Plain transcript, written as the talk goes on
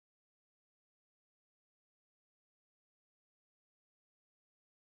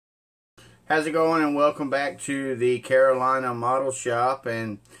How's it going, and welcome back to the Carolina Model Shop.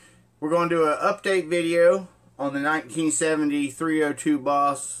 And we're going to do an update video on the 1970 302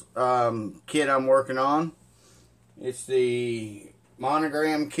 Boss kit I'm working on. It's the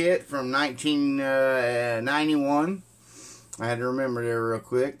Monogram kit from 1991. I had to remember there real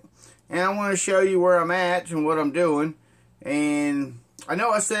quick. And I want to show you where I'm at and what I'm doing. And I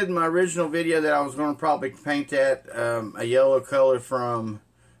know I said in my original video that I was going to probably paint that a yellow color from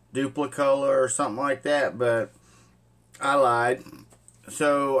Duplicolor or something like that, but I lied.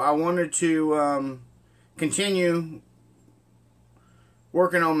 So I wanted to continue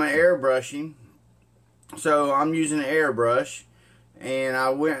working on my airbrushing. So I'm using an airbrush, and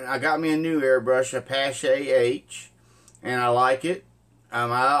I got me a new airbrush, a Pache H, and I like it.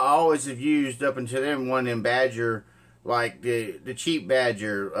 I always have used up until then one of them Badger, like the cheap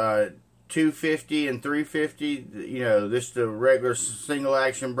Badger, 250 and 350, you know, this the regular single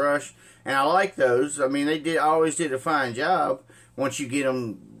action brush, and I like those. I mean, they always did a fine job once you get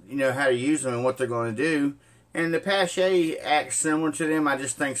them, you know, how to use them and what they're going to do. And the Pache acts similar to them. I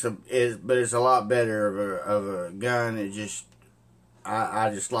just think but it's a lot better of a gun. It just,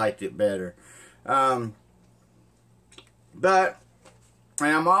 I just liked it better. And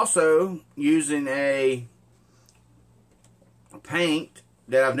I'm also using a paint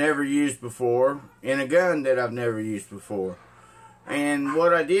that I've never used before in a gun that I've never used before. And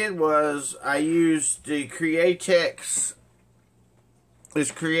what I did was I used the Createx,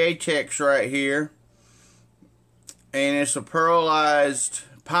 this Createx right here, and it's a pearlized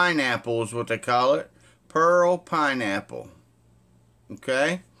pineapple is what they call it. Pearl pineapple.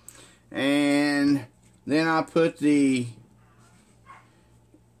 Okay? And then I put the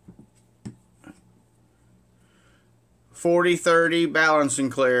 .40-30 balancing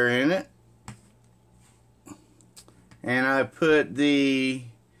clear in it, and I put the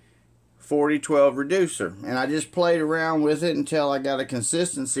 .40-12 reducer, and I just played around with it until I got a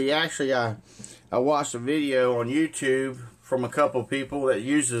consistency. Actually, I watched a video on YouTube from a couple people that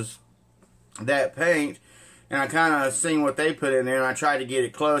uses that paint, and I kind of seen what they put in there, and I tried to get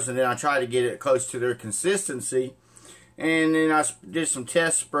it close, and then I tried to get it close to their consistency, and then I did some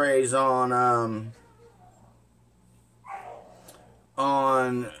test sprays on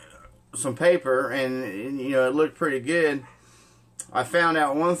some paper, and you know, it looked pretty good. I found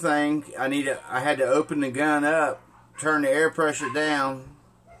out one thing. I had to open the gun up, turn the air pressure down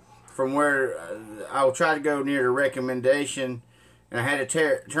from where I'll try to go near the recommendation, and I had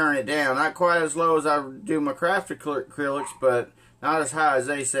to turn it down, not quite as low as I do my craft acrylics, but not as high as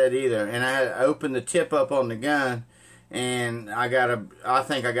they said either. And I had to open the tip up on the gun, and I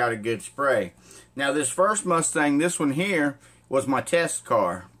think I got a good spray. Now this first Mustang, this one here, was my test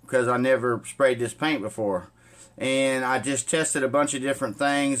car, because I never sprayed this paint before, and I just tested a bunch of different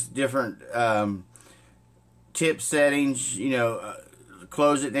things, different tip settings, you know,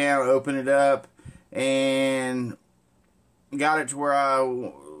 close it down, open it up, and got it to where I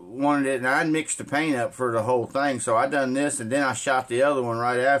wanted it. And I mixed the paint up for the whole thing, so I done this, and then I shot the other one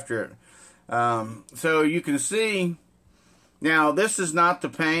right after it. So you can see now, this is not the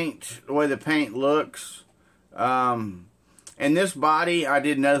paint, the way the paint looks. And this body, I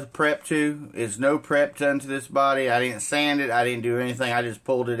did no prep to. There's no prep done to this body. I didn't sand it. I didn't do anything. I just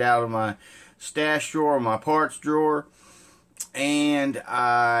pulled it out of my stash drawer, my parts drawer. And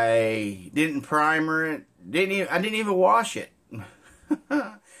I didn't primer it. I didn't even wash it.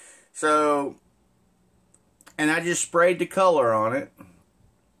 So, and I just sprayed the color on it.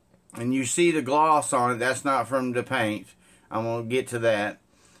 And you see the gloss on it. That's not from the paint. I'm going to get to that.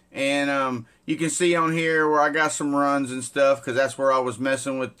 And you can see on here where I got some runs and stuff, because that's where I was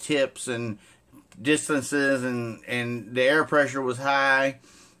messing with tips and distances, and the air pressure was high,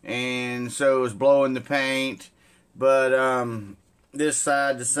 and so it was blowing the paint. But this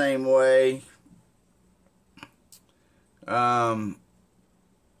side the same way. It's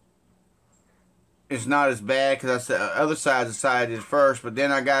not as bad, because the other side decided first, but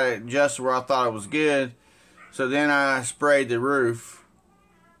then I got it just where I thought it was good. So then I sprayed the roof.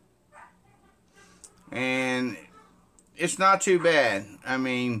 And it's not too bad. I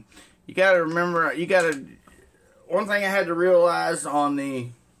mean, you got to remember, one thing I had to realize on the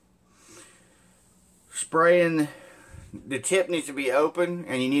spraying, the tip needs to be open,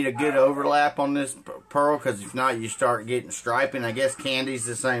 and you need a good overlap on this pearl, because if not, you start getting striping. I guess candy's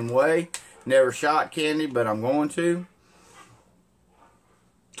the same way. Never shot candy, but I'm going to.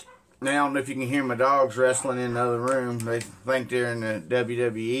 Now, I don't know if you can hear my dogs wrestling in the other room. They think they're in the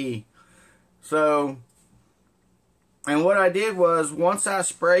WWE. So, and what I did was, once I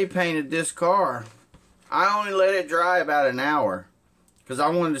spray painted this car, I only let it dry about an hour. because I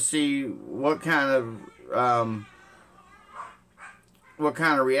wanted to see what kind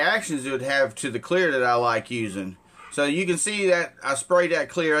of reactions it would have to the clear that I like using. So you can see that I sprayed that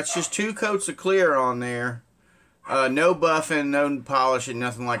clear. That's just 2 coats of clear on there. No buffing, no polishing,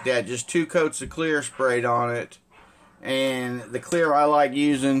 nothing like that. Just 2 coats of clear sprayed on it. And the clear I like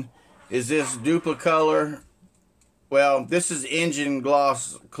using is this Duplicolor. Well, this is engine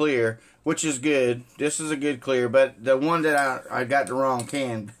gloss clear, which is good. This is a good clear, but the one that I got the wrong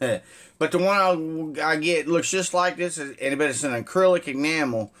can. But the one I get looks just like this, but it's an acrylic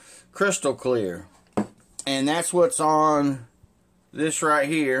enamel crystal clear. And that's what's on this right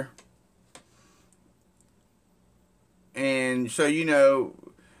here. And so, you know,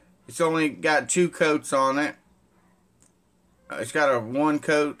 it's only got 2 coats on it. It's got a 1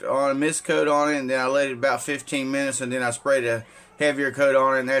 coat on, a mist coat on it, and then I let it about 15 minutes, and then I sprayed a heavier coat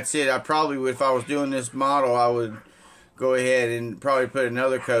on it, and that's it. I probably would, if I was doing this model, I would go ahead and probably put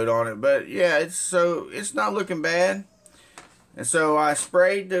another coat on it. But yeah, it's not looking bad. And so I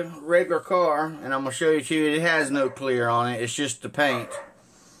sprayed the regular car, and I'm going to show you too, it has no clear on it. It's just the paint.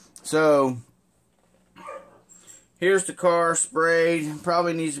 So here's the car sprayed.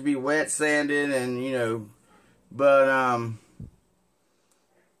 Probably needs to be wet sanded, and you know, but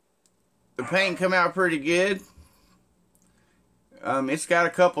the paint come out pretty good. It's got a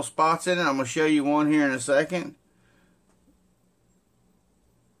couple spots in it. I'm going to show you one here in a second.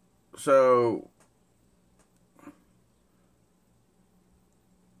 So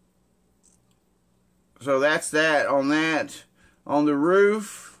that's that. On the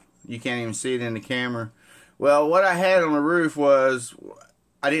roof, you can't even see it in the camera. Well, what I had on the roof was,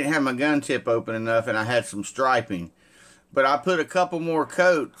 I didn't have my gun tip open enough, and I had some striping. But I put a couple more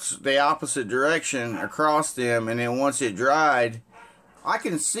coats the opposite direction across them, and then once it dried, I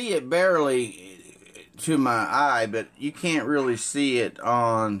can see it barely to my eye, but you can't really see it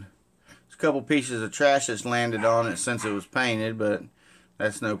on... There's a couple pieces of trash that's landed on it since it was painted, but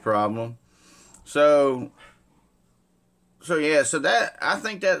that's no problem. So yeah, so that, I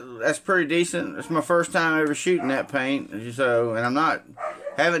think that's pretty decent. It's my first time ever shooting that paint, so, and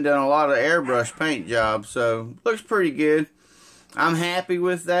haven't done a lot of airbrush paint jobs, so looks pretty good. I'm happy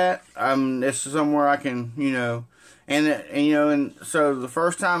with that. This is somewhere I can, you know, and so the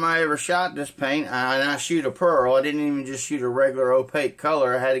first time I ever shot this paint, I shoot a pearl. I didn't even just shoot a regular opaque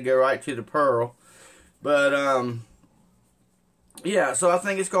color. I had to go right to the pearl. But yeah, so I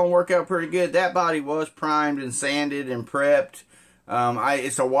think it's going to work out pretty good. That body was primed and sanded and prepped.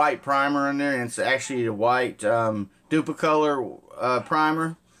 It's a white primer in there, and it's actually a white Duplicolor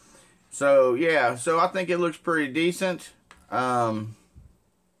primer. So yeah, so I think it looks pretty decent. I'm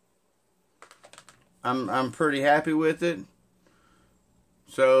pretty happy with it.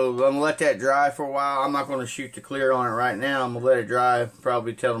 So I'm going to let that dry for a while. I'm not going to shoot the clear on it right now. I'm going to let it dry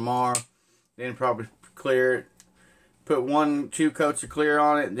probably till tomorrow. Then probably clear it. Put 1-2 coats of clear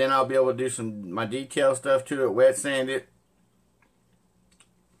on it. Then I'll be able to do my detail stuff to it. Wet sand it.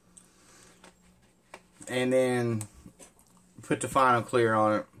 And then put the final clear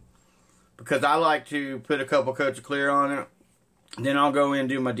on it. Because I like to put a couple coats of clear on it. Then I'll go in and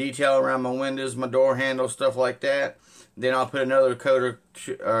do my detail around my windows, my door handles, stuff like that. Then I'll put another coat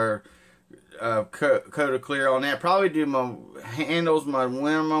of clear on that. Probably do my handles, my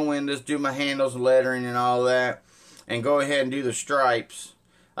windows, do my handles, lettering, and all that. And go ahead and do the stripes.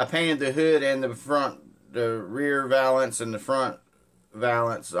 I painted the hood and the rear valance and the front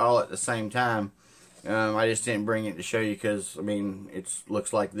valance all at the same time. I just didn't bring it to show you because, I mean, it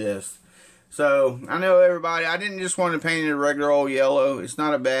looks like this. So, I know everybody, I didn't just want to paint it a regular old yellow. It's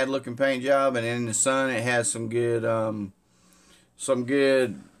not a bad looking paint job, and in the sun it has some good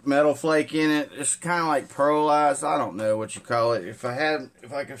metal flake in it. It's kind of like pearlized. I don't know what you call it. If I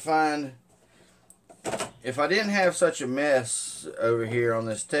didn't have such a mess over here on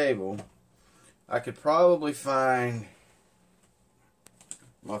this table, I could probably find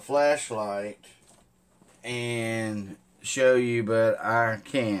my flashlight and show you, but I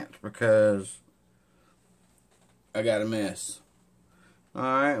can't because I got a mess.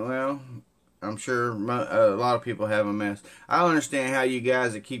 Alright, well, I'm sure a lot of people have a mess. I understand how you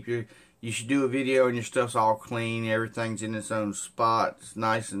guys that you should do a video and your stuff's all clean, everything's in its own spot, it's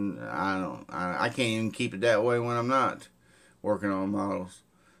nice, and I can't even keep it that way when I'm not working on models.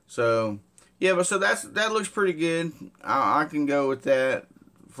 So yeah, but so that looks pretty good. I can go with that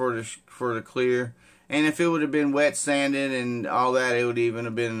for the clear. And if it would have been wet sanded and all that, it would even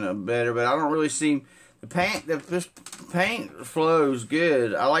have been better. But I don't really see the paint. This paint flows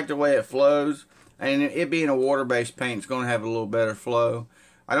good. I like the way it flows, and it being a water-based paint, it's going to have a little better flow.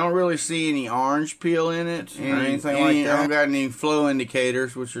 I don't really see any orange peel in it or anything like that. I don't got any flow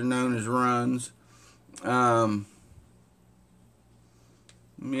indicators, which are known as runs.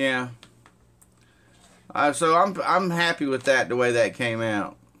 Yeah. So I'm happy with that, the way that came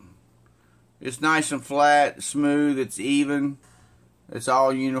out. It's nice and flat, smooth, it's even. It's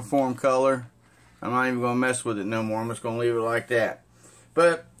all uniform color. I'm not even going to mess with it no more. I'm just going to leave it like that.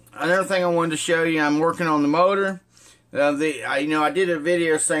 But another thing I wanted to show you, I'm working on the motor. I did a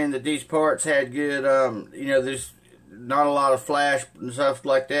video saying that these parts had good, there's not a lot of flash and stuff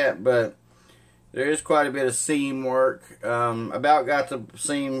like that, but there is quite a bit of seam work. About got the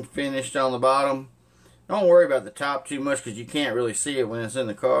seam finished on the bottom. Don't worry about the top too much because you can't really see it when it's in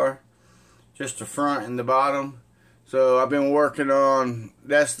the car. Just the front and the bottom. So I've been working on,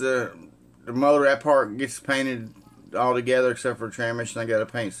 that's the motor. That part gets painted all together except for transmission. I got to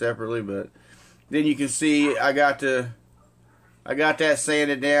paint separately, but then you can see I got that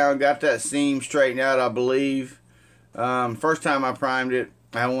sanded down, got that seam straightened out, I believe. First time I primed it,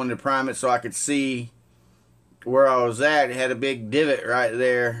 I wanted to prime it so I could see where I was at. It had a big divot right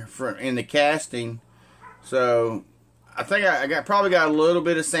there in the casting. So I think I probably got a little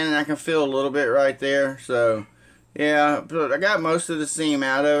bit of sanding. I can feel a little bit right there. So yeah, but I got most of the seam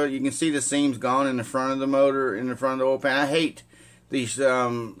out of it. You can see the seam's gone in the front of the motor, in the front of the oil pan. I hate these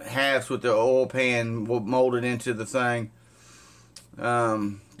halves with the oil pan molded into the thing.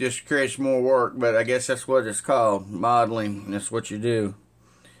 Just creates more work, but I guess that's what it's called, modeling, and that's what you do.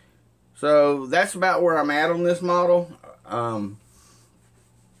 So that's about where I'm at on this model.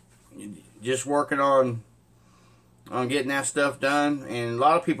 Just working on getting that stuff done, and a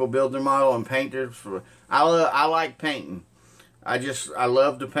lot of people build their model and paint their. I like painting. I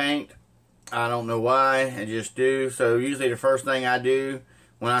love to paint. I don't know why, I just do. So usually the first thing I do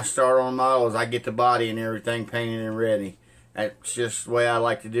when I start on a model is I get the body and everything painted and ready. That's just the way I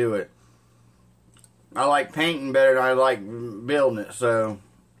like to do it. I like painting better than I like building it, so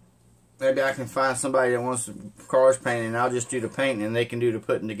maybe I can find somebody that wants the cars painted and I'll just do the painting and they can do the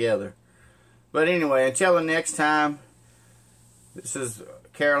putting together. But anyway, until the next time, this is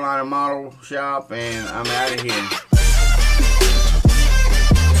Carolina Model Shop and I'm out of here.